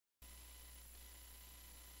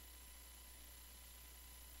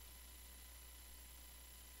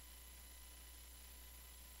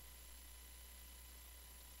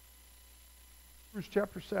Hebrews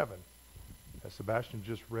chapter 7. As Sebastian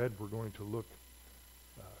just read, we're going to look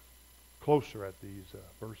closer at these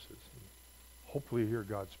verses and hopefully hear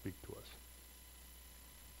God speak to us.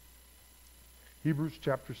 Hebrews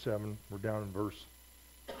chapter 7, we're down in verse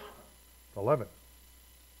 11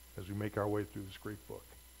 as we make our way through this great book.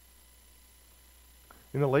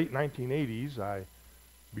 In the late 1980s, I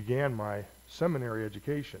began my seminary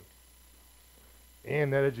education.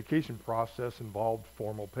 And that education process involved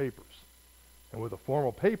formal papers. And with a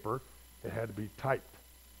formal paper, it had to be typed.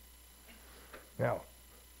 Now,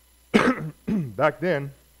 back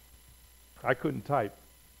then, I couldn't type.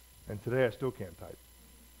 And today I still can't type.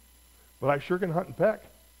 But I sure can hunt and peck.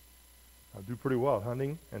 I do pretty well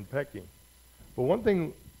hunting and pecking. But one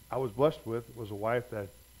thing I was blessed with was a wife that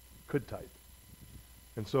could type.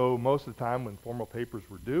 And so most of the time when formal papers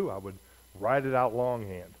were due, I would write it out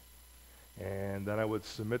longhand. And then I would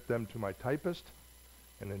submit them to my typist,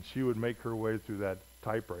 and then she would make her way through that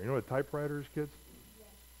typewriter. You know what a typewriter is, kids?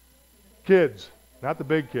 Kids, not the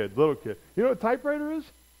big kids, little kids. You know what a typewriter is?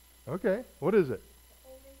 Okay, what is it?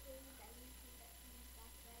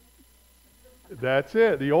 That's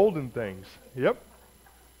it, the olden things. Yep.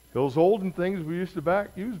 Those olden things we used to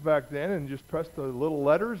use back then, and just press the little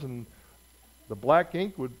letters, and the black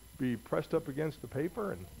ink would be pressed up against the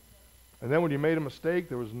paper, and then when you made a mistake,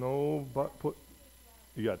 there was no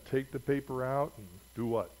you got to take the paper out and do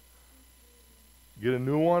what? Get a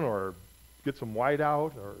new one or get some white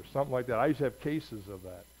out or something like that. I used to have cases of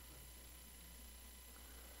that.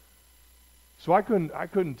 So I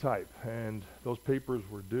couldn't type, and those papers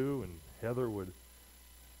were due, and Heather would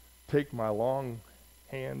take my long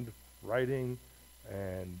hand writing,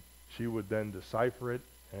 and she would then decipher it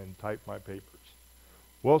and type my papers.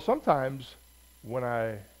 Well, sometimes when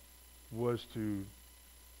I was to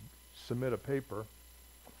submit a paper,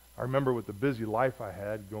 I remember with the busy life I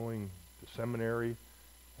had going to seminary,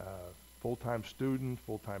 full-time student,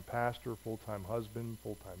 full-time pastor, full-time husband,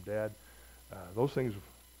 full-time dad, those things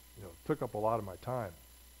took up a lot of my time.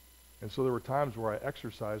 And so there were times where I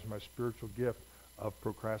exercised my spiritual gift of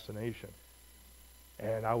procrastination.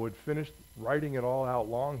 And I would finish writing it all out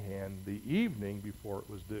longhand the evening before it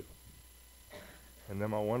was due. And then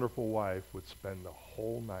my wonderful wife would spend the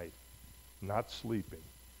whole night not sleeping,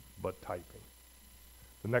 but typing.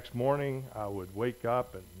 The next morning, I would wake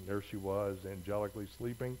up, and there she was, angelically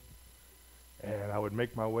sleeping. And I would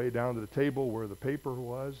make my way down to the table where the paper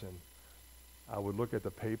was, and I would look at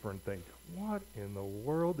the paper and think, what in the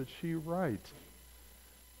world did she write?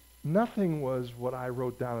 Nothing was what I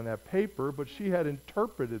wrote down in that paper, but she had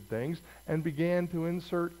interpreted things and began to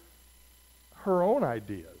insert her own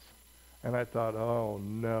ideas. And I thought, oh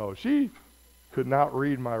no, she could not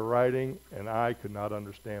read my writing, and I could not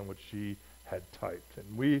understand what she had typed.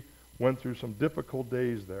 And we went through some difficult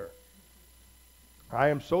days there. I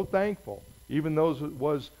am so thankful, even though it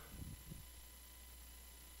was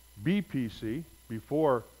BPC,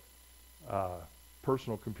 before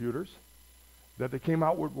personal computers, that they came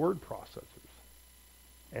out with word processors.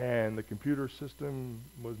 And the computer system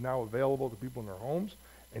was now available to people in their homes,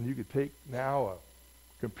 and you could take now a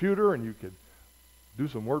computer and you could do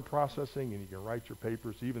some word processing and you can write your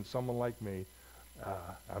papers. Even someone like me,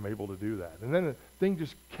 I'm able to do that. And then the thing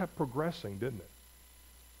just kept progressing, didn't it?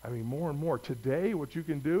 I mean, more and more. Today, what you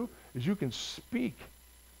can do is you can speak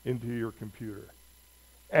into your computer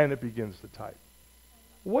and it begins to type.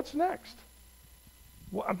 What's next?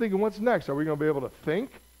 Well, I'm thinking, what's next? Are we going to be able to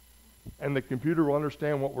think and the computer will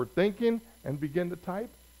understand what we're thinking and begin to type?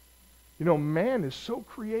 You know, man is so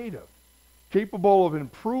creative, capable of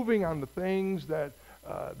improving on the things that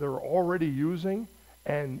they're already using,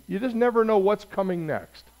 and you just never know what's coming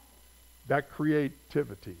next. That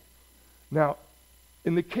creativity. Now,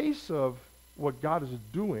 in the case of what God is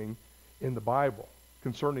doing in the Bible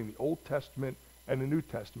concerning the Old Testament and the New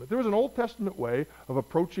Testament, there was an Old Testament way of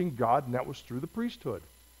approaching God, and that was through the priesthood.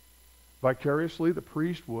 Vicariously, the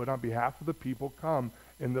priest would, on behalf of the people, come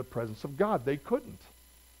in the presence of God. They couldn't.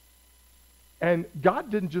 And God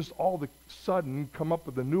didn't just all of a sudden come up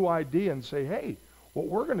with a new idea and say, hey, what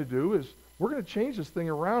we're going to do is we're going to change this thing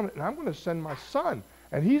around, and I'm going to send my son,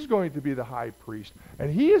 and he's going to be the high priest,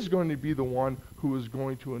 and he is going to be the one who is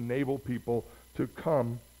going to enable people to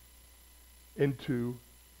come into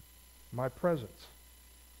my presence.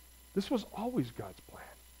 This was always God's plan.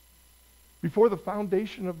 Before the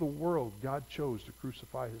foundation of the world, God chose to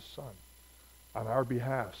crucify his son on our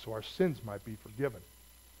behalf so our sins might be forgiven,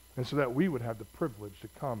 and so that we would have the privilege to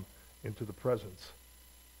come into the presence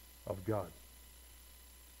of God.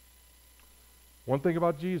 One thing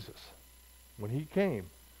about Jesus, when he came,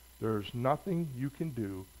 there's nothing you can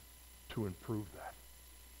do to improve that.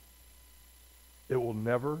 It will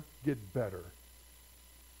never get better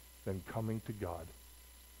than coming to God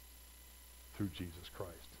through Jesus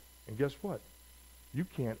Christ. And guess what? You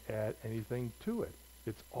can't add anything to it.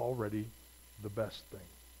 It's already the best thing.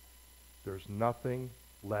 There's nothing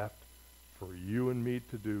left for you and me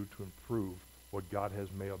to do to improve what God has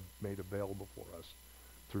made available for us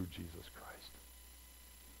through Jesus Christ.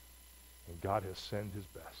 And God has sent his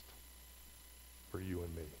best for you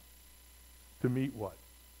and me. To meet what?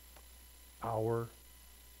 Our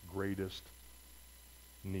greatest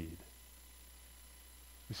need.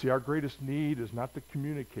 You see, our greatest need is not to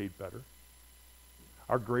communicate better.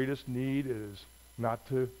 Our greatest need is not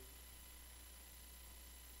to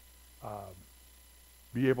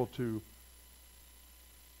be able to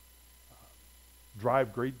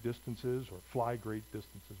drive great distances or fly great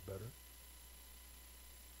distances better.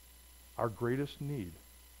 Our greatest need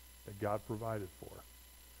that God provided for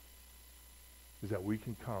is that we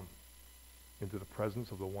can come into the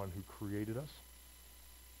presence of the one who created us,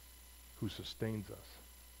 who sustains us,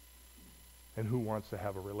 and who wants to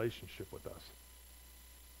have a relationship with us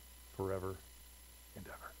forever and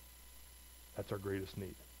ever. That's our greatest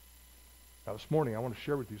need. Now this morning I want to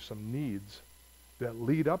share with you some needs that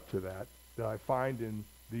lead up to that I find in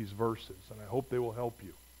these verses, and I hope they will help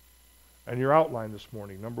you. And your outline this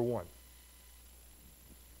morning, number one.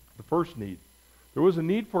 The first need. There was a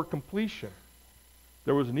need for completion.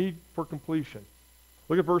 There was a need for completion.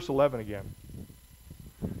 Look at verse 11 again.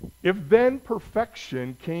 If then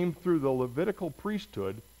perfection came through the Levitical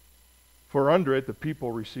priesthood, for under it the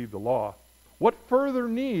people received the law, what further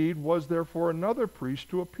need was there for another priest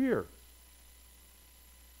to appear,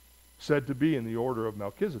 said to be in the order of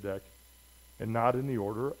Melchizedek and not in the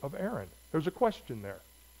order of Aaron? There's a question there.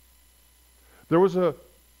 There was a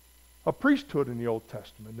priesthood in the Old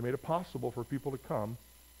Testament that made it possible for people to come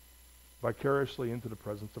vicariously into the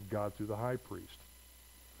presence of God through the high priest.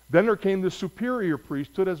 Then there came the superior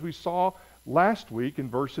priesthood, as we saw last week in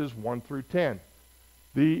verses 1 through 10.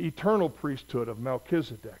 The eternal priesthood of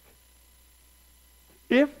Melchizedek.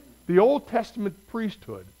 If the Old Testament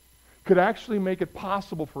priesthood could actually make it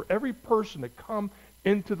possible for every person to come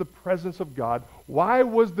into the presence of God, why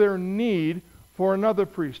was there need for another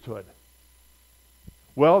priesthood?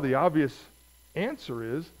 Well, the obvious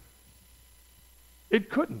answer is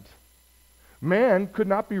it couldn't. Man could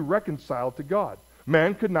not be reconciled to God.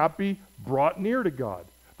 Man could not be brought near to God.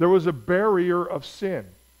 There was a barrier of sin.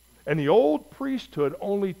 And the old priesthood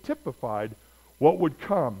only typified what would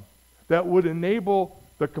come, that would enable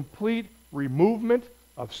the complete removement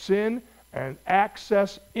of sin and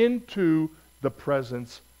access into the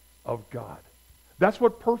presence of God. That's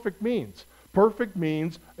what perfect means. Perfect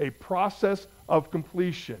means a process of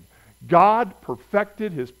completion. God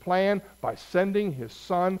perfected his plan by sending his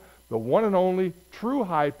Son, the one and only true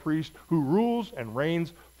high priest who rules and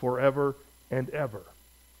reigns forever and ever.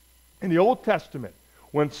 In the Old Testament,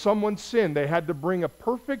 when someone sinned, they had to bring a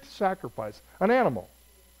perfect sacrifice, an animal,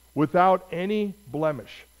 without any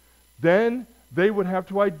blemish. Then they would have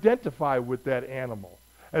to identify with that animal,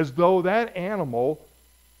 as though that animal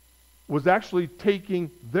was actually taking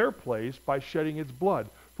their place by shedding its blood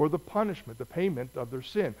for the punishment, the payment of their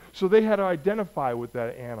sin. So they had to identify with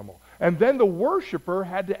that animal. And then the worshiper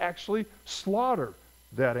had to actually slaughter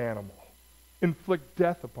that animal, inflict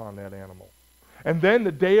death upon that animal. And then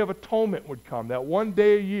the Day of Atonement would come, that one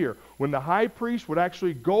day a year, when the high priest would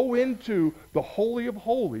actually go into the Holy of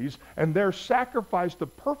Holies and there sacrifice the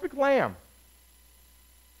perfect lamb.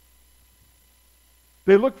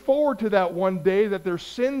 They looked forward to that one day that their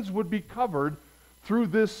sins would be covered through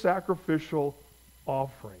this sacrificial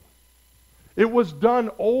offering. It was done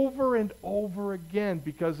over and over again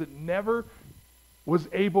because it never was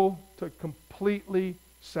able to completely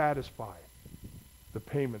satisfy the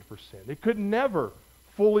payment for sin. It could never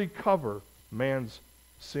fully cover man's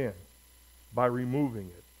sin by removing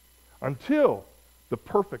it until the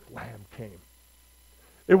perfect lamb came.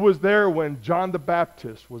 It was there when John the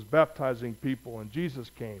Baptist was baptizing people and Jesus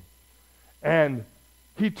came. And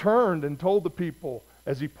he turned and told the people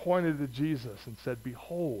as he pointed to Jesus and said,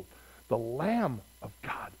 "Behold, the Lamb of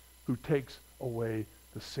God who takes away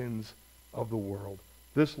the sins of the world."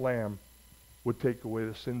 This Lamb would take away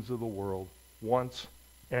the sins of the world once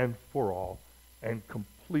and for all and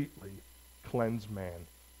completely cleanse man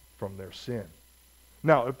from their sin.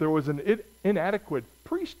 Now, if there was an inadequate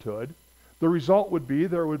priesthood, the result would be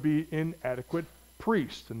there would be inadequate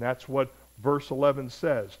priests. And that's what verse 11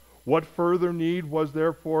 says. What further need was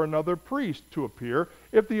there for another priest to appear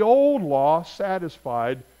if the old law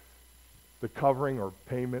satisfied the covering or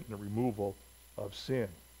payment and the removal of sin?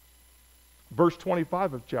 Verse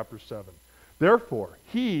 25 of chapter 7. Therefore,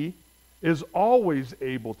 he, is always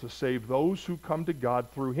able to save those who come to God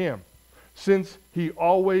through him, since he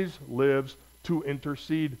always lives to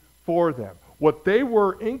intercede for them. What they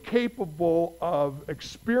were incapable of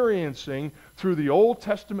experiencing through the Old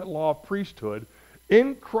Testament law of priesthood,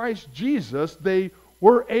 in Christ Jesus, they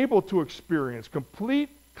were able to experience complete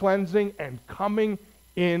cleansing and coming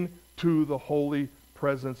into the holy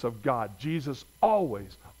presence of God. Jesus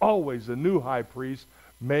always, always, the new high priest,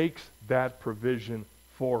 makes that provision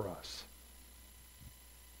for us.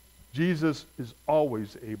 Jesus is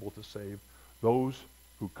always able to save those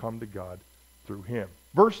who come to God through him.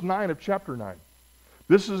 Verse 9 of chapter 9.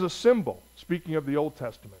 This is a symbol, speaking of the Old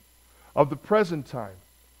Testament, of the present time.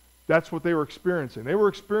 That's what they were experiencing. They were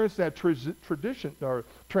experiencing that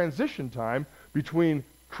transition time between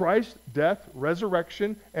Christ's death,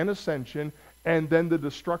 resurrection, and ascension, and then the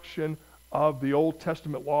destruction of the Old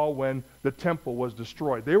Testament law when the temple was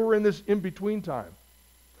destroyed. They were in this in-between time.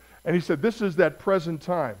 And he said, this is that present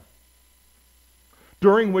time,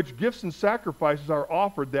 during which gifts and sacrifices are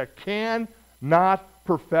offered that cannot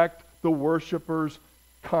perfect the worshiper's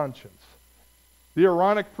conscience. The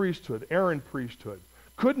Aaronic priesthood, Aaron priesthood,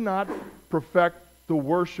 could not perfect the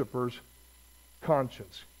worshiper's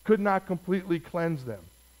conscience, could not completely cleanse them.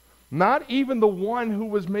 Not even the one who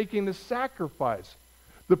was making the sacrifice.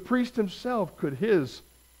 The priest himself, could his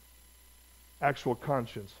actual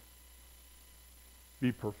conscience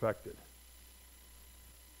be perfected.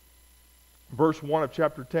 Verse 1 of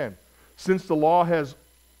chapter 10. Since the law has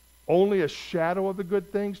only a shadow of the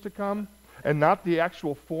good things to come, and not the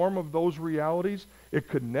actual form of those realities, it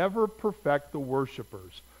could never perfect the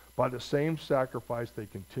worshipers by the same sacrifice they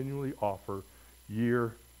continually offer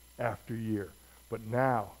year after year. But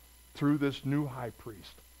now, through this new high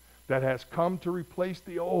priest that has come to replace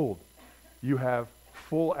the old, you have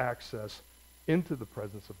full access into the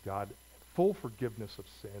presence of God, full forgiveness of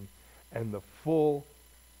sin, and the full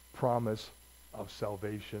promise of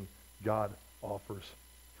salvation God offers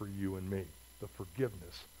for you and me, the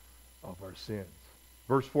forgiveness of our sins.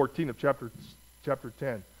 Verse 14 of chapter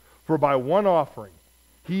 10. For by one offering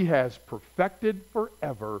he has perfected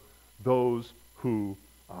forever those who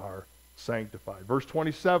are sanctified. Verse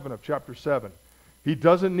 27 of chapter 7. He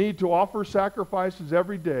doesn't need to offer sacrifices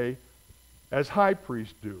every day as high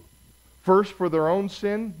priests do. First for their own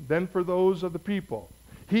sin, then for those of the people.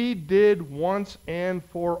 He did once and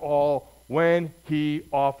for all when he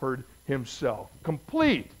offered himself.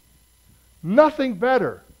 Complete. Nothing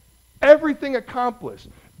better. Everything accomplished.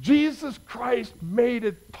 Jesus Christ made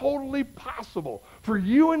it totally possible for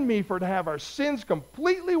you and me to have our sins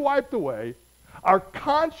completely wiped away, our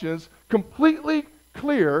conscience completely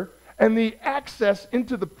clear, and the access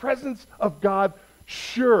into the presence of God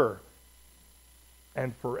sure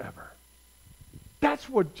and forever. That's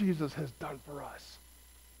what Jesus has done for us.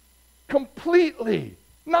 Completely.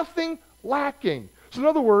 Nothing lacking. So in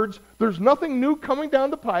other words, there's nothing new coming down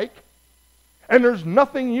the pike, and there's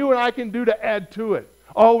nothing you and I can do to add to it.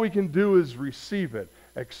 All we can do is receive it,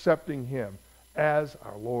 accepting him as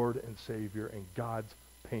our Lord and Savior and God's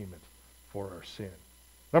payment for our sin.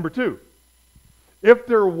 Number two, if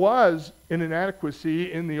there was an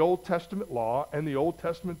inadequacy in the Old Testament law and the Old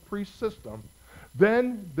Testament priest system,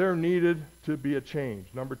 then there needed to be a change.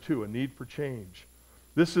 Number two, a need for change.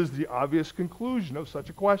 This is the obvious conclusion of such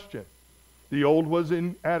a question. The old was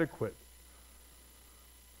inadequate.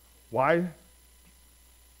 Why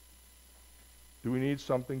do we need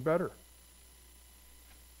something better?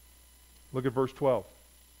 Look at verse 12.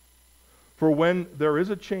 For when there is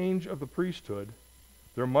a change of the priesthood,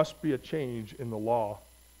 there must be a change in the law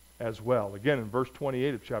as well. Again, in verse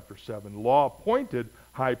 28 of chapter 7, the law appointed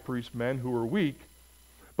high priest men who were weak,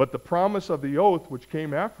 but the promise of the oath which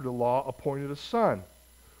came after the law appointed a son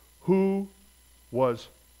who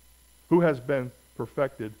has been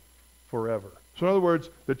perfected forever. So in other words,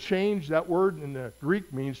 the change, that word in the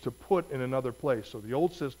Greek means to put in another place. So the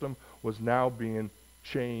old system was now being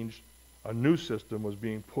changed. A new system was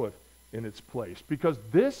being put in its place. Because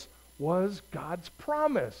this was God's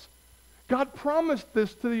promise. God promised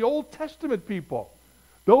this to the Old Testament people.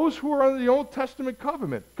 Those who are under the Old Testament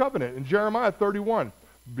covenant. In Jeremiah 31,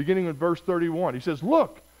 beginning with verse 31. He says,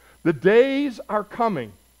 look, the days are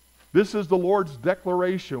coming. This is the Lord's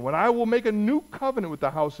declaration, when I will make a new covenant with the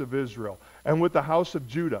house of Israel and with the house of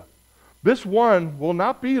Judah. This one will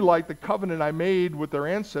not be like the covenant I made with their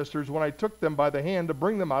ancestors when I took them by the hand to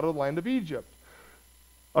bring them out of the land of Egypt.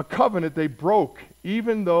 A covenant they broke,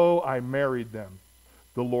 even though I married them,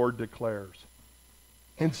 the Lord declares.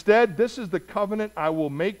 Instead, this is the covenant I will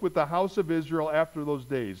make with the house of Israel after those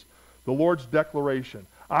days. The Lord's declaration.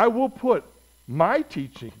 I will put my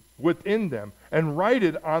teaching within them and write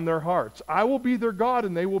it on their hearts. I will be their God,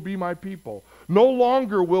 and they will be my people. No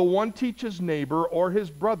longer will one teach his neighbor or his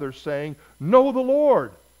brother, saying, know the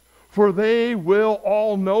Lord, for they will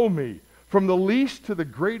all know me, from the least to the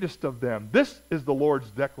greatest of them. This is the Lord's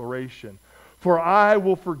declaration. For I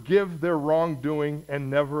will forgive their wrongdoing and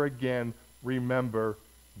never again remember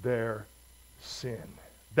their sin.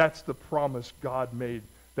 That's the promise God made,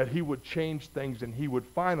 that he would change things and he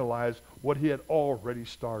would finalize what he had already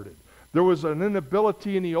started. There was an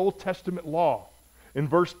inability in the Old Testament law. In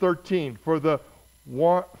verse 13, for the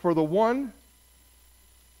one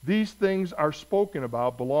these things are spoken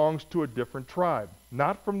about belongs to a different tribe,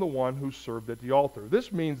 not from the one who served at the altar.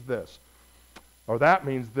 This means this, or that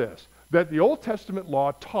means this, that the Old Testament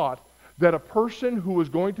law taught that a person who was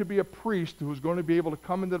going to be a priest, who was going to be able to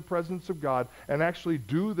come into the presence of God and actually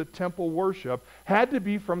do the temple worship, had to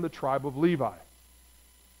be from the tribe of Levi.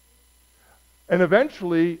 And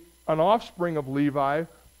eventually, an offspring of Levi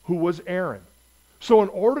who was Aaron. So in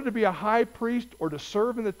order to be a high priest or to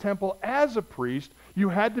serve in the temple as a priest, you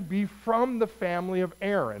had to be from the family of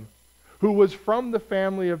Aaron, who was from the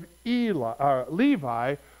family of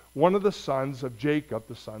Levi, one of the sons of Jacob,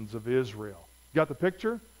 the sons of Israel. Got the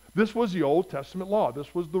picture? This was the Old Testament law.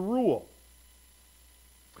 This was the rule.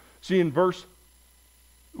 See, in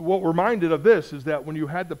what we're reminded of this is that when you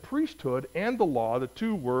had the priesthood and the law, the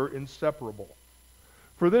two were inseparable.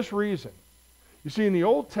 For this reason, you see, in the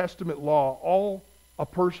Old Testament law, all a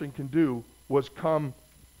person can do was come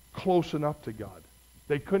close enough to God.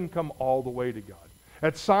 They couldn't come all the way to God.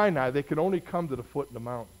 At Sinai, they could only come to the foot of the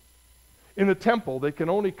mountain. In the temple, they can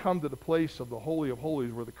only come to the place of the Holy of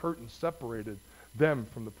Holies where the curtain separated them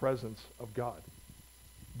from the presence of God.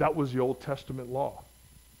 That was the Old Testament law.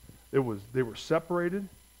 They were separated,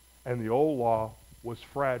 and the old law was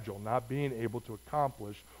fragile, not being able to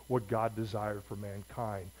accomplish what God desired for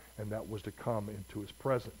mankind, and that was to come into his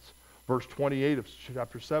presence. Verse 28 of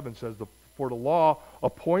chapter 7 says, for the law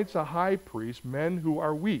appoints a high priest, men who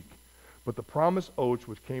are weak, but the promised oaths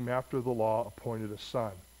which came after the law appointed a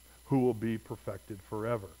son, who will be perfected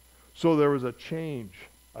forever. So there was a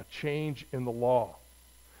change in the law.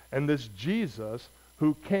 And this Jesus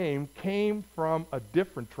who came from a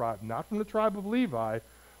different tribe, not from the tribe of Levi,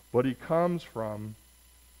 but he comes from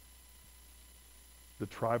the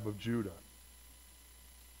tribe of Judah.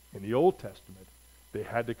 In the Old Testament, they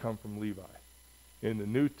had to come from Levi. In the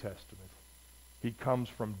New Testament, he comes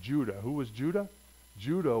from Judah. Who was Judah?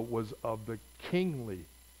 Judah was of the kingly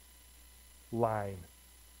line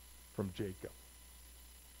from Jacob.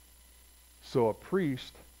 So a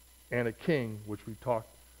priest and a king, which we talked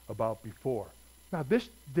about before. Now, this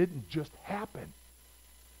didn't just happen.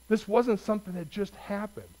 This wasn't something that just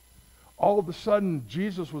happened. All of a sudden,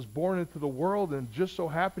 Jesus was born into the world, and just so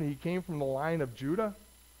happened he came from the line of Judah.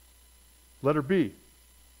 Letter B.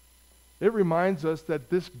 It reminds us that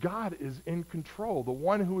this God is in control. The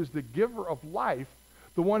one who is the giver of life,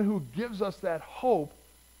 the one who gives us that hope,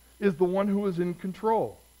 is the one who is in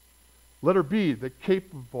control. Letter B, the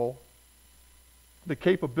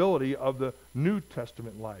capability of the New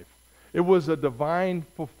Testament life. It was a divine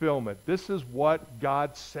fulfillment. This is what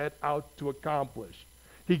God set out to accomplish.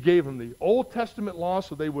 He gave them the Old Testament law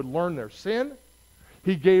so they would learn their sin.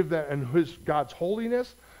 He gave them God's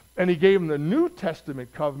holiness. And he gave them the New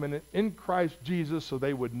Testament covenant in Christ Jesus so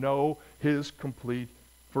they would know his complete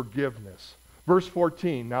forgiveness. Verse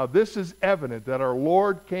 14, now this is evident that our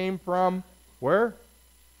Lord came from, where?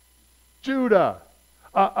 Judah.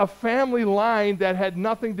 A family line that had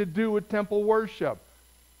nothing to do with temple worship.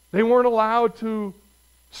 They weren't allowed to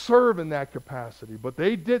serve in that capacity, but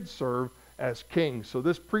they did serve as kings. So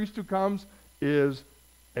this priest who comes is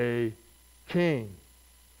a king.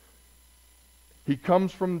 He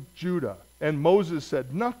comes from Judah, and Moses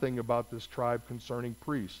said nothing about this tribe concerning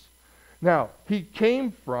priests. Now, he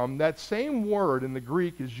came from, that same word in the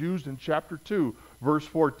Greek is used in chapter 2, verse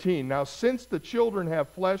 14. Now, since the children have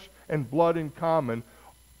flesh and blood in common,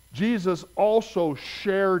 Jesus also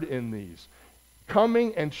shared in these.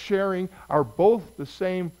 Coming and sharing are both the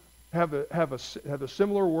same, have a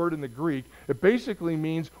similar word in the Greek. It basically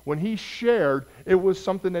means when he shared, it was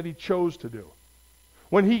something that he chose to do.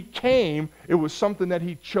 When he came, it was something that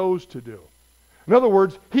he chose to do. In other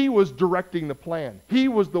words, he was directing the plan. He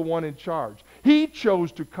was the one in charge. He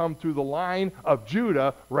chose to come through the line of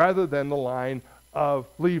Judah rather than the line of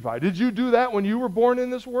Levi. Did you do that when you were born in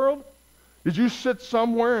this world? Did you sit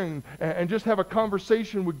somewhere and just have a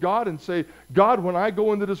conversation with God and say, God, when I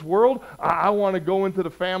go into this world, I want to go into the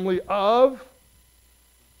family of...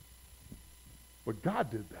 But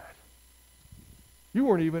God did that. You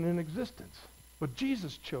weren't even in existence. But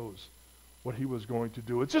Jesus chose what he was going to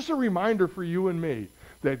do. It's just a reminder for you and me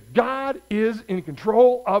that God is in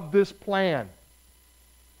control of this plan.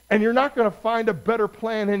 And you're not going to find a better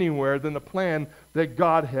plan anywhere than the plan that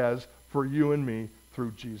God has for you and me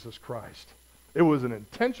through Jesus Christ. It was an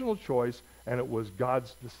intentional choice, and it was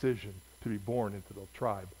God's decision to be born into the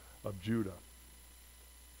tribe of Judah.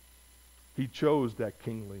 He chose that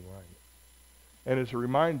kingly line. And as a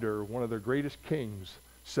reminder, one of their greatest kings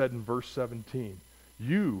said in verse 17,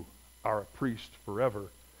 "You are a priest forever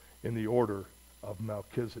in the order of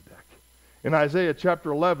Melchizedek." In Isaiah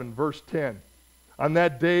chapter 11, verse 10, "On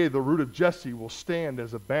that day the root of Jesse will stand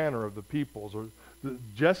as a banner of the peoples." Or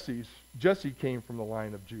Jesse came from the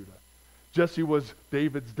line of Judah. Jesse was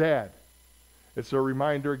David's dad. It's a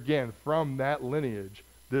reminder again, from that lineage,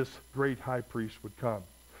 this great high priest would come.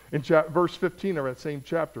 In verse 15 of that same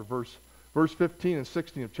chapter, verse 15 and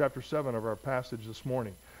 16 of chapter 7 of our passage this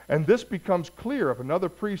morning. "And this becomes clear if another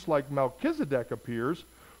priest like Melchizedek appears,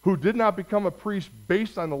 who did not become a priest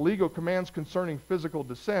based on the legal commands concerning physical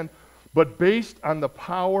descent, but based on the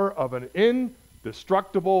power of an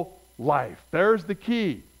indestructible life." There's the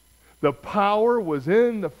key. The power was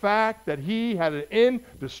in the fact that he had an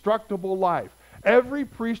indestructible life. Every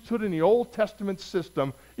priesthood in the Old Testament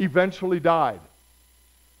system eventually died.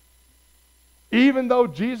 Even though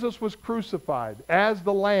Jesus was crucified as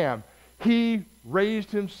the Lamb, he raised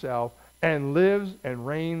himself and lives and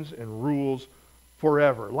reigns and rules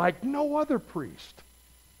forever, like no other priest.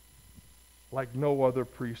 Like no other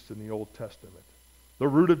priest in the Old Testament. The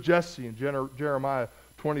root of Jesse in Jeremiah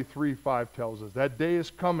 23:5 tells us, "That day is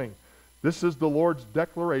coming. This is the Lord's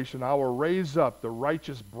declaration. I will raise up the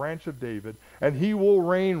righteous branch of David, and he will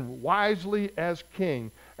reign wisely as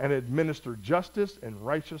king and administer justice and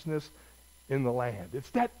righteousness in the land."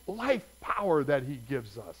 It's that life power that he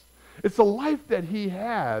gives us. It's the life that he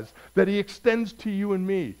has that he extends to you and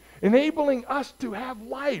me, enabling us to have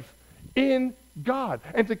life in God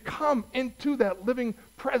and to come into that living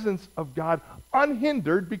presence of God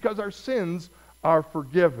unhindered because our sins are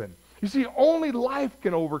forgiven. You see, only life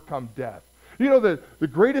can overcome death. You know, the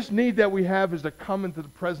greatest need that we have is to come into the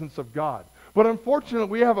presence of God. But unfortunately,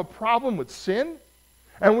 we have a problem with sin,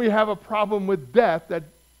 and we have a problem with death that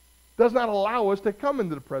does not allow us to come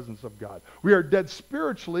into the presence of God. We are dead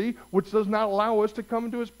spiritually, which does not allow us to come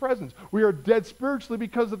into his presence. We are dead spiritually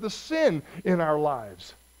because of the sin in our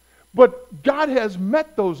lives. But God has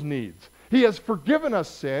met those needs. He has forgiven us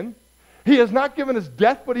sin. He has not given us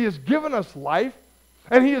death, but he has given us life.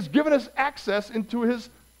 And he has given us access into his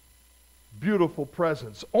beautiful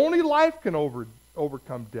presence. Only life can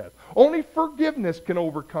overcome death. Only forgiveness can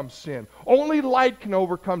overcome sin. Only light can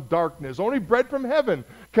overcome darkness. Only bread from heaven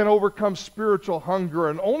can overcome spiritual hunger.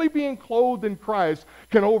 And only being clothed in Christ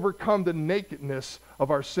can overcome the nakedness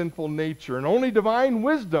of our sinful nature. And only divine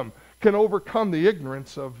wisdom can overcome the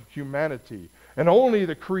ignorance of humanity. And only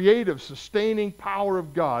the creative, sustaining power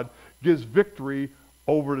of God gives victory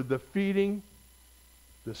over the defeating,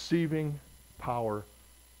 deceiving power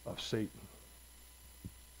of Satan.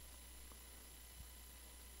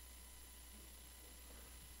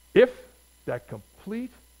 If that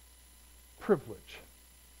complete privilege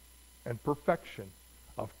and perfection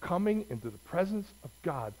of coming into the presence of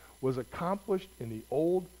God was accomplished in the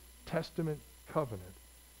Old Testament covenant,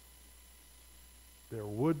 there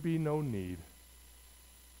would be no need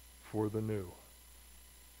for the new.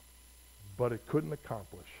 But it couldn't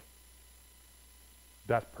accomplish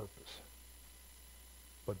that purpose.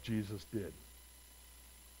 But Jesus did.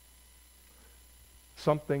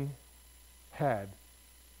 Something had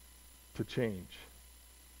to change.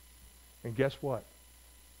 And guess what?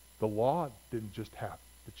 The law didn't just have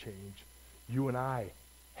to change. You and I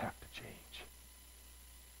have to change.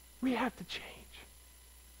 We have to change.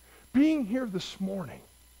 Being here this morning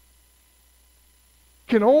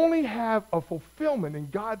can only have a fulfillment in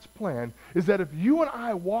God's plan is that if you and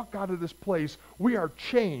I walk out of this place, we are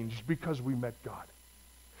changed because we met God.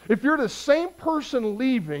 If you're the same person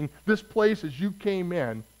leaving this place as you came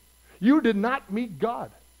in, you did not meet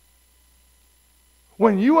God.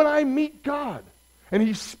 When you and I meet God and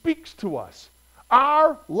he speaks to us,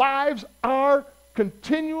 our lives are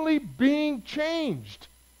continually being changed.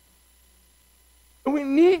 And we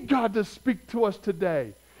need God to speak to us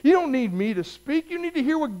today. You don't need me to speak. You need to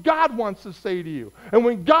hear what God wants to say to you. And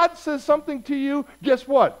when God says something to you, guess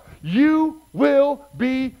what? You will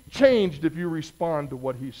be changed if you respond to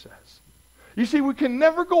what he says. You see, we can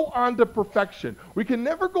never go on to perfection. We can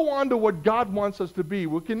never go on to what God wants us to be.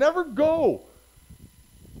 We can never go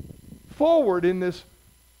forward in this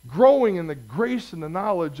growing in the grace and the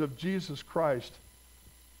knowledge of Jesus Christ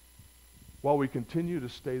while we continue to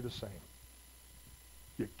stay the same.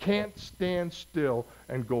 You can't stand still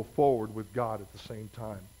and go forward with God at the same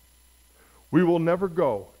time. We will never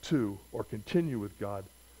go to or continue with God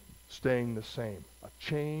staying the same. A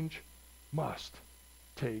change must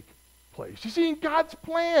take place. You see, in God's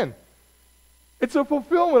plan, it's a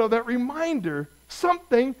fulfillment of that reminder.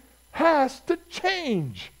 Something has to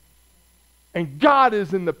change. And God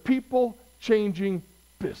is in the people-changing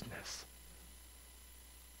business.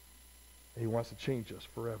 And he wants to change us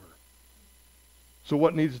forever. So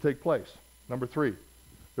what needs to take place? Number 3,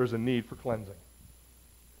 there's a need for cleansing.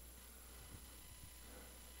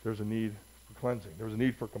 There's a need for cleansing. There's a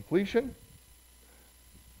need for completion.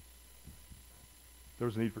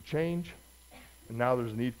 There's a need for change. And now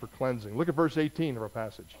there's a need for cleansing. Look at verse 18 of our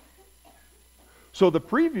passage. So the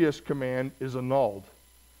previous command is annulled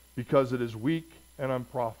because it is weak and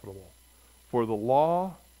unprofitable. For the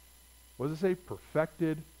law, what does it say?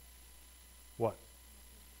 Perfected what?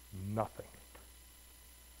 Nothing.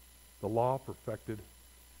 The law perfected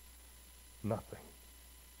nothing.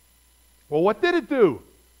 Well, what did it do?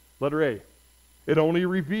 Letter A. It only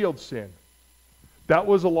revealed sin. That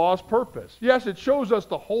was the law's purpose. Yes, it shows us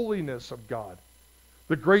the holiness of God,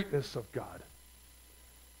 the greatness of God,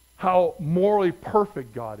 how morally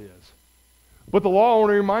perfect God is. But the law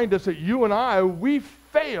only reminds us that you and I, we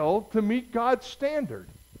fail to meet God's standard.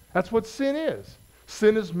 That's what sin is.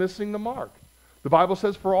 Sin is missing the mark. The Bible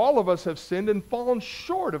says, for all of us have sinned and fallen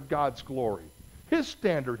short of God's glory, his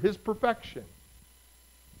standard, his perfection.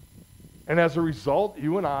 And as a result,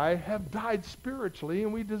 you and I have died spiritually,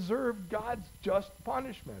 and we deserve God's just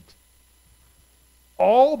punishment.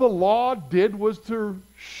 All the law did was to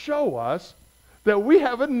show us that we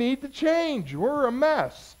have a need to change. We're a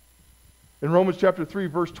mess. In Romans chapter 3,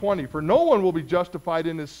 verse 20, for no one will be justified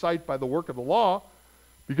in his sight by the work of the law,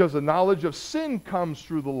 because the knowledge of sin comes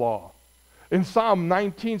through the law. In Psalm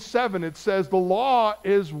 19:7, it says, the law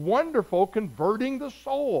is wonderful, converting the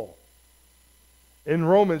soul. In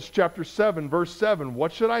Romans chapter 7, verse 7,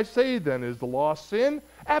 what should I say then? Is the law sin?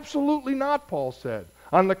 Absolutely not, Paul said.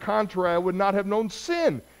 On the contrary, I would not have known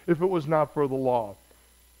sin if it was not for the law.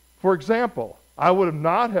 For example, I would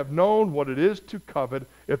not have known what it is to covet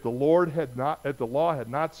if the law had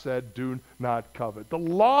not said, do not covet. The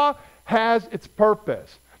law has its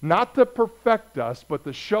purpose, not to perfect us, but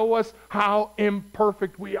to show us how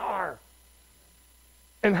imperfect we are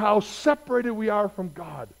and how separated we are from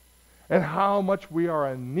God and how much we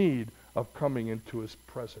are in need of coming into his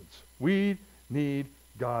presence. We need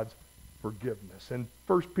God's forgiveness. And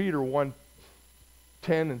 1 Peter 1:10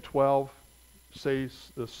 and 12 says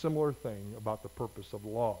a similar thing about the purpose of the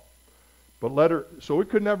law. So it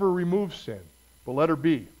could never remove sin. But letter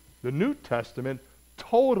B, the New Testament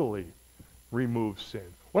totally removes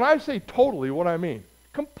sin. When I say totally, what I mean?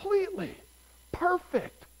 Completely.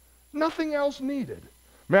 Perfect. Nothing else needed.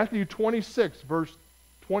 Matthew 26, verse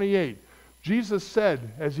 28. Jesus said,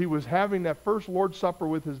 as he was having that first Lord's Supper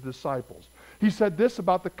with his disciples, he said this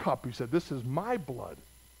about the cup. He said, this is my blood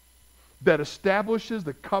that establishes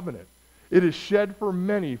the covenant. It is shed for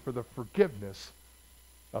many for the forgiveness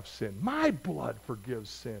of sin. My blood forgives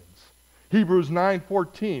sins. Hebrews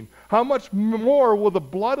 9:14. How much more will the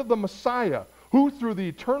blood of the Messiah, who through the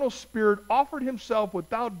eternal Spirit offered himself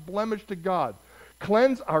without blemish to God,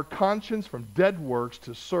 cleanse our conscience from dead works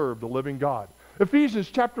to serve the living God? Ephesians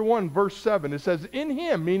chapter 1, verse 7, it says, in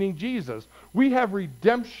him, meaning Jesus, we have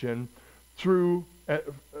redemption through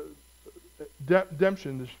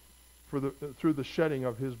through the shedding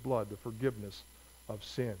of his blood, the forgiveness of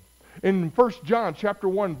sin. In 1 John chapter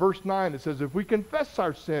 1, verse 9, it says, if we confess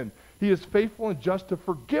our sin, he is faithful and just to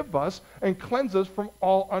forgive us and cleanse us from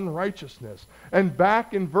all unrighteousness. And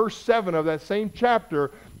back in verse 7 of that same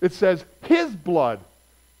chapter, it says, his blood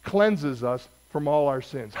cleanses us from all our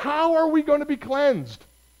sins. How are we going to be cleansed?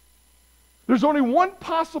 There's only one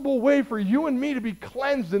possible way for you and me to be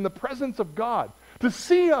cleansed in the presence of God, to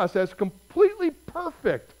see us as completely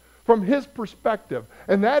perfect from his perspective.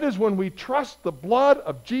 And that is when we trust the blood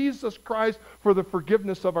of Jesus Christ for the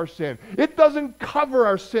forgiveness of our sin. It doesn't cover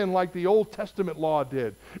our sin like the Old Testament law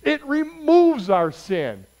did. It removes our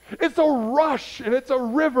sin. It's a rush, and it's a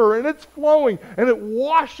river, and it's flowing, and it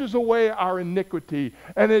washes away our iniquity,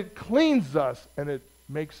 and it cleans us, and it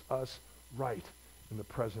makes us right in the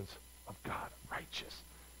presence of God. Righteous,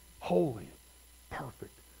 holy,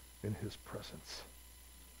 perfect in his presence.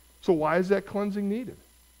 So why is that cleansing needed?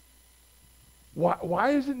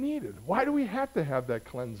 Why is it needed? Why do we have to have that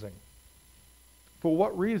cleansing? For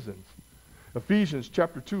what reasons? Ephesians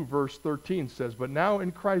chapter 2, verse 13 says, but now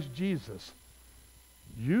in Christ Jesus,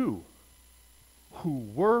 you who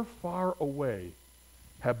were far away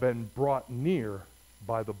have been brought near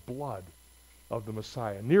by the blood of the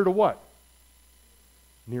Messiah. Near to what?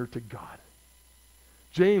 Near to God.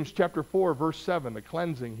 James chapter 4, verse 7, the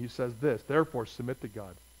cleansing, he says this, therefore submit to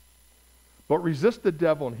God. But resist the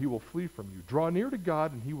devil and he will flee from you. Draw near to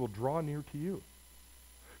God and he will draw near to you.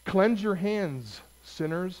 Cleanse your hands,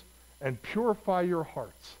 sinners, and purify your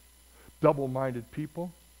hearts, double-minded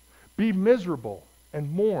people. Be miserable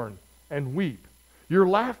and mourn and weep. Your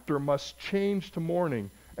laughter must change to mourning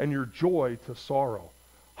and your joy to sorrow.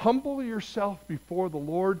 Humble yourself before the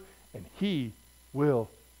Lord and he will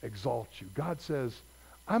exalt you. God says,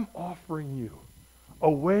 I'm offering you a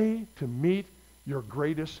way to meet your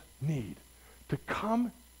greatest need, to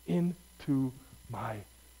come into my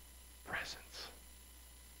presence.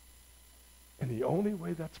 And the only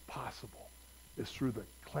way that's possible is through the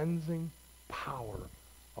cleansing power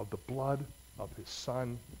of the blood of his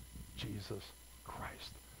Son, Jesus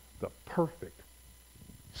Christ, the perfect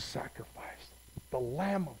sacrifice, the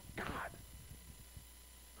Lamb of God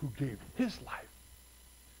who gave his life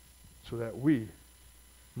so that we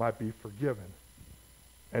might be forgiven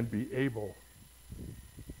and be able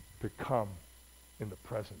to come in the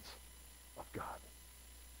presence of God.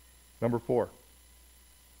 Number 4,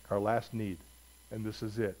 our last need, and this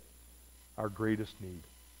is it, our greatest need.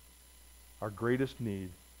 Our greatest need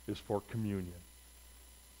is for communion.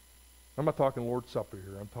 I'm not talking Lord's Supper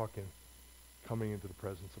here. I'm talking coming into the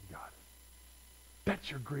presence of God. That's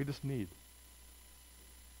your greatest need.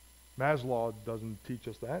 Maslow doesn't teach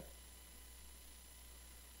us that,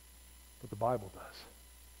 but the Bible does.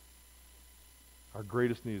 Our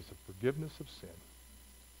greatest need is the forgiveness of sin,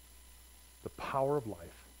 the power of life,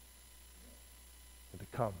 and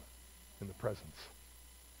to come in the presence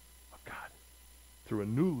of God through a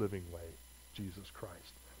new living way, Jesus Christ.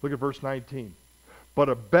 Look at verse 19. But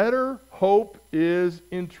a better hope is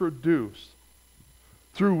introduced,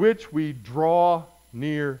 through which we draw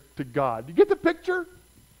near to God. You get the picture?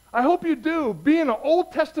 I hope you do. Being an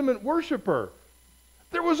Old Testament worshiper,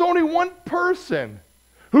 there was only one person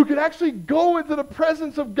who could actually go into the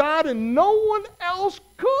presence of God, and no one else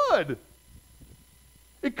could.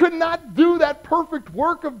 It could not do that perfect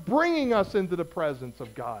work of bringing us into the presence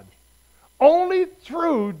of God. Only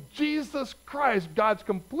through Jesus Christ, God's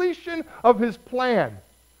completion of his plan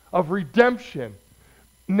of redemption,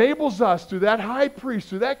 enables us through that high priest,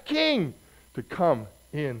 through that king, to come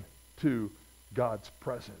into God's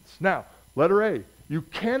presence. Now, letter A, you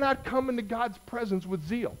cannot come into God's presence with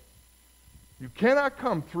zeal. You cannot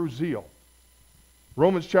come through zeal.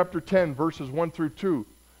 Romans chapter 10, verses 1 through 2.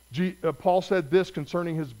 Paul said this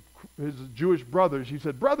concerning his Jewish brothers. He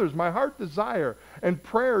said, brothers, my heart desire and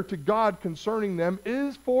prayer to God concerning them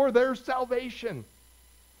is for their salvation.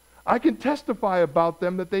 I can testify about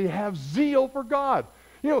them that they have zeal for God.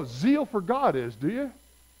 You know what zeal for God is, do you?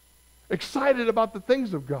 Excited about the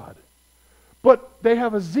things of God. But they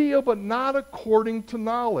have a zeal, but not according to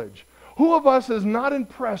knowledge. Who of us is not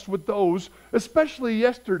impressed with those, especially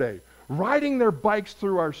yesterday, riding their bikes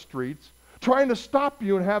through our streets, trying to stop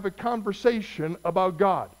you and have a conversation about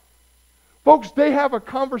God? Folks, they have a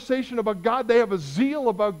conversation about God. They have a zeal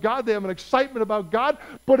about God. They have an excitement about God.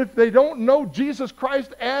 But if they don't know Jesus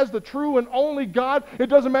Christ as the true and only God, it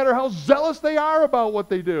doesn't matter how zealous they are about what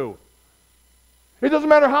they do. It doesn't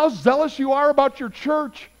matter how zealous you are about your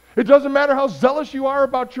church. It doesn't matter how zealous you are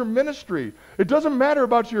about your ministry. It doesn't matter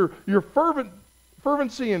about your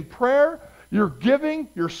fervency in prayer, your giving,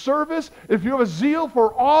 your service. If you have a zeal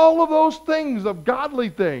for all of those things, of godly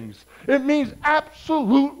things, it means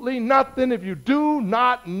absolutely nothing if you do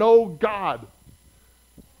not know God.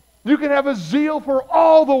 You can have a zeal for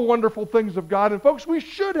all the wonderful things of God, and folks, we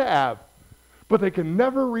should have, but they can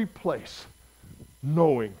never replace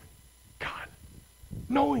knowing God,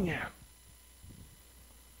 knowing him.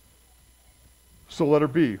 So letter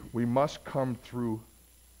B, we must come through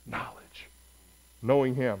knowledge,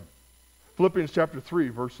 knowing him. Philippians chapter 3,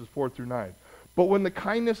 verses 4 through 9. But when the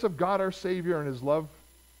kindness of God our Savior and his love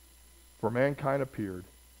for mankind appeared,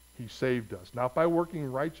 he saved us, not by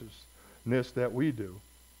working righteousness that we do,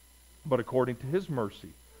 but according to his mercy,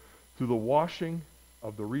 through the washing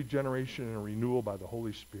of the regeneration and renewal by the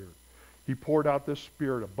Holy Spirit. He poured out this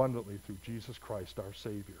Spirit abundantly through Jesus Christ our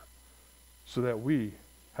Savior, so that we,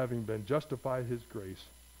 having been justified his grace,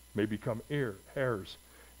 may become heirs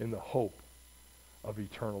in the hope of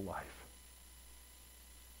eternal life.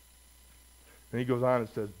 And he goes on and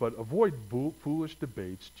says, but avoid foolish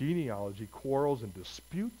debates, genealogy, quarrels, and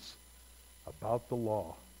disputes about the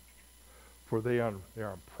law, for they are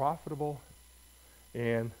unprofitable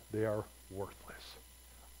and they are worthless.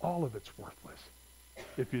 All of it's worthless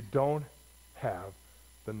if you don't have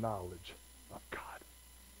the knowledge of God.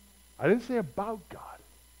 I didn't say about God.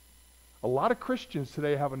 A lot of Christians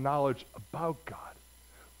today have a knowledge about God,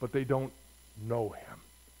 but they don't know him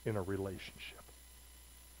in a relationship.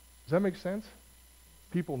 Does that make sense?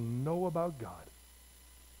 People know about God,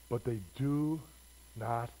 but they do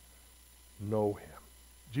not know him.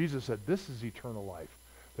 Jesus said, this is eternal life,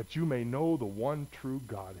 that you may know the one true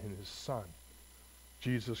God and his Son,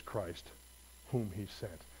 Jesus Christ, whom he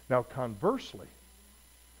sent. Now, conversely,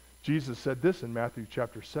 Jesus said this in Matthew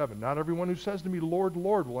chapter 7, not everyone who says to me, Lord,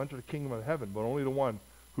 Lord, will enter the kingdom of heaven, but only the one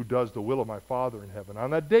who does the will of my Father in heaven.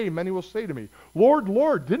 On that day, many will say to me, Lord,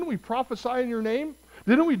 Lord, didn't we prophesy in your name?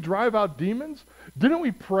 Didn't we drive out demons? Didn't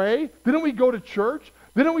we pray? Didn't we go to church?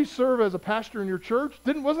 Didn't we serve as a pastor in your church?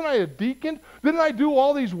 Wasn't I a deacon? Didn't I do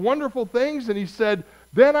all these wonderful things? And he said,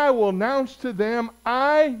 then I will announce to them,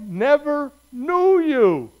 I never knew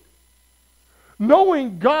you.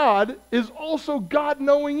 Knowing God is also God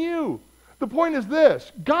knowing you. The point is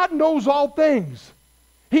this, God knows all things.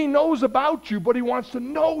 He knows about you, but he wants to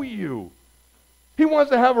know you. He wants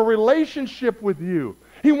to have a relationship with you.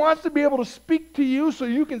 He wants to be able to speak to you so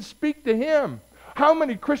you can speak to him. How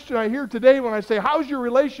many Christians I hear today when I say, how's your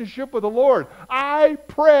relationship with the Lord? I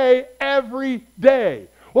pray every day.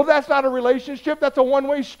 Well, that's not a relationship. That's a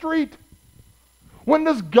one-way street. When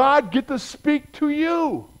does God get to speak to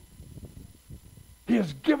you? He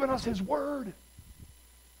has given us his word.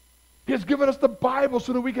 He has given us the Bible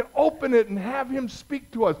so that we can open it and have him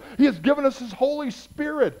speak to us. He has given us his Holy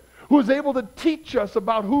Spirit, who is able to teach us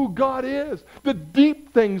about who God is, the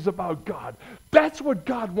deep things about God. That's what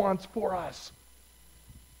God wants for us.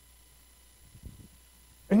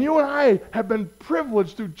 And you and I have been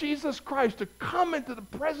privileged through Jesus Christ to come into the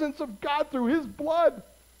presence of God through his blood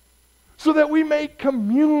so that we may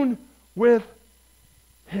commune with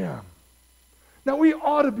him. Now, we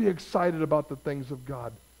ought to be excited about the things of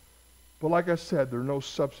God. But like I said, there's no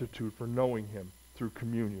substitute for knowing him through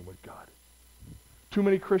communion with God. Too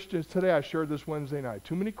many Christians today, I shared this Wednesday night,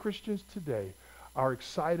 too many Christians today are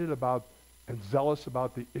excited about and zealous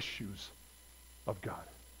about the issues of God.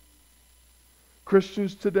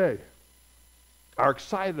 Christians today are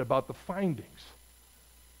excited about the findings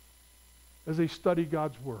as they study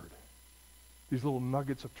God's word, these little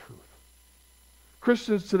nuggets of truth.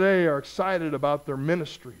 Christians today are excited about their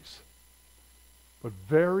ministries, but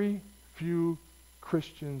very few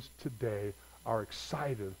Christians today are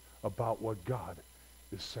excited about what God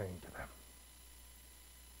is saying to them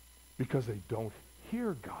because they don't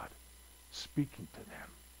hear God speaking to them.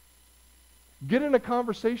 Get in a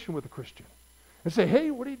conversation with a Christian and say,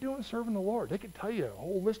 hey, what are you doing serving the Lord? They can tell you a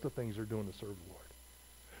whole list of things they're doing to serve the Lord.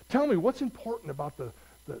 Tell me what's important about the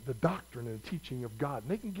doctrine and the teaching of God.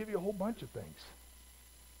 And they can give you a whole bunch of things.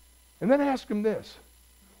 And then ask them this,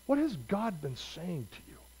 what has God been saying to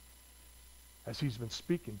you as he's been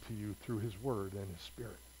speaking to you through his word and his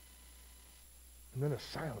spirit? And then a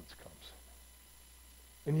silence comes.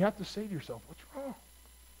 And you have to say to yourself, what's wrong?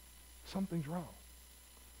 Something's wrong.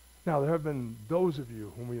 Now, there have been those of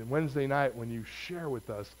you whom Wednesday night when you share with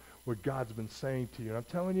us what God's been saying to you. And I'm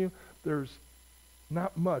telling you, there's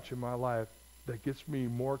not much in my life that gets me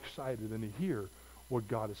more excited than to hear what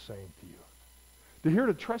God is saying to you. To hear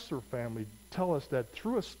the Tressler family tell us that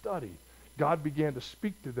through a study, God began to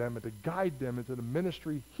speak to them and to guide them into the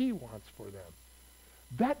ministry he wants for them.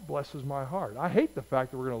 That blesses my heart. I hate the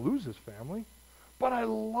fact that we're going to lose this family, but I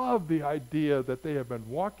love the idea that they have been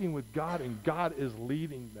walking with God and God is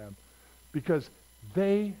leading them because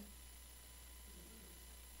they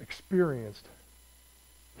experienced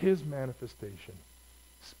his manifestation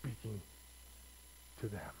speaking to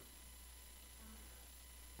them.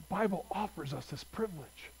 The Bible offers us this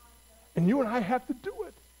privilege, and you and I have to do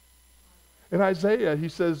it. In Isaiah, he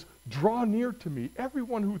says, draw near to me.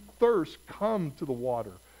 Everyone who thirsts, come to the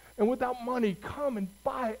water. And without money, come and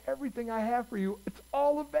buy everything I have for you. It's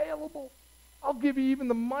all available. I'll give you even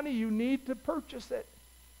the money you need to purchase it.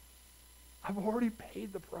 I've already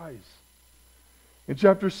paid the price. In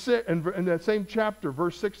chapter 6, in that same chapter,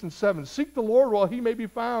 verse 6 and 7, seek the Lord while he may be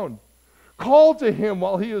found. Call to him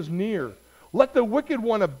while he is near. Let the wicked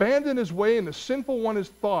one abandon his way and the sinful one his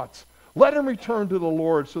thoughts. Let him return to the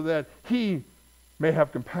Lord so that he may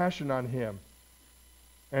have compassion on him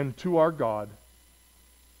and to our God,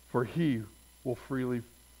 for he will freely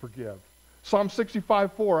forgive. Psalm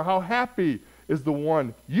 65:4, how happy is the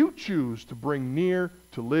one you choose to bring near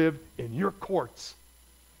to live in your courts.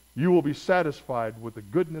 You will be satisfied with the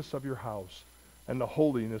goodness of your house and the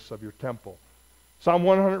holiness of your temple. Psalm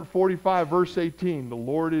 145, verse 18, the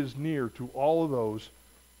Lord is near to all of those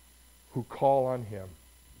who call on him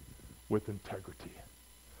with integrity.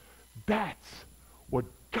 That's what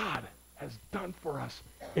God has done for us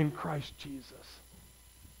in Christ Jesus.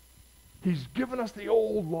 He's given us the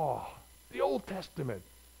old law, the Old Testament,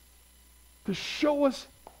 to show us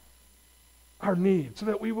our need so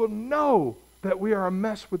that we will know that we are a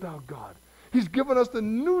mess without God. He's given us the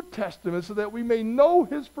New Testament so that we may know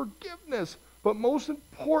his forgiveness, but most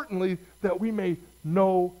importantly, that we may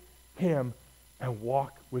know him and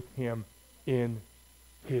walk with him in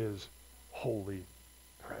his holy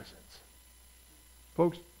presence.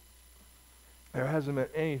 Folks, there hasn't been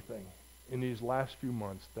anything in these last few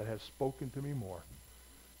months that has spoken to me more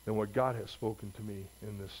than what God has spoken to me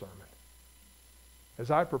in this sermon. As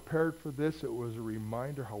I prepared for this, it was a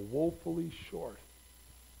reminder how woefully short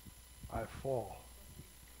I fall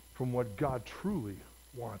from what God truly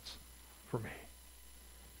wants for me.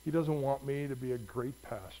 He doesn't want me to be a great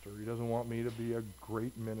pastor. He doesn't want me to be a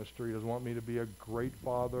great minister. He doesn't want me to be a great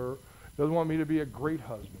father. He doesn't want me to be a great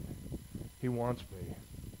husband. He wants me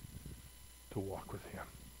to walk with him.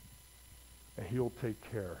 And he'll take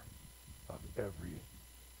care of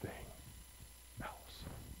everything else.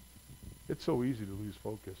 It's so easy to lose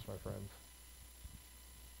focus, my friends.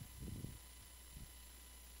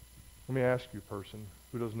 Let me ask you, person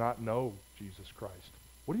who does not know Jesus Christ,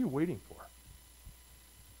 what are you waiting for?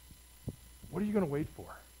 What are you going to wait for?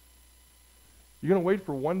 You're going to wait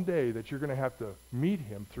for one day that you're going to have to meet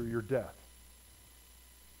him through your death.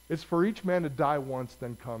 It's for each man to die once,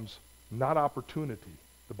 then comes not opportunity.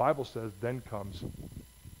 The Bible says, then comes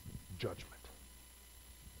judgment.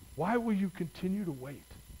 Why will you continue to wait?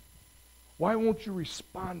 Why won't you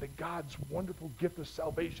respond to God's wonderful gift of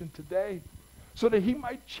salvation today so that he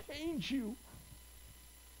might change you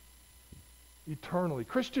eternally?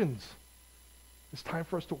 Christians, it's time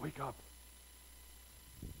for us to wake up.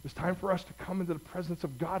 It's time for us to come into the presence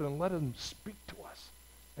of God and let him speak to us.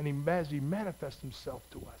 And as he manifests himself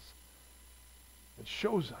to us and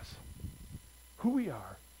shows us who we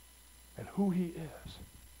are and who he is,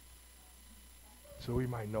 so we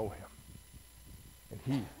might know him and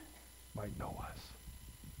he might know us.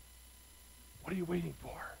 What are you waiting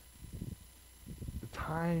for? The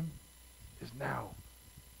time is now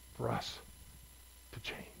for us to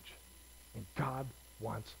change. And God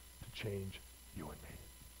wants to change you and me.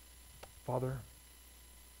 Father,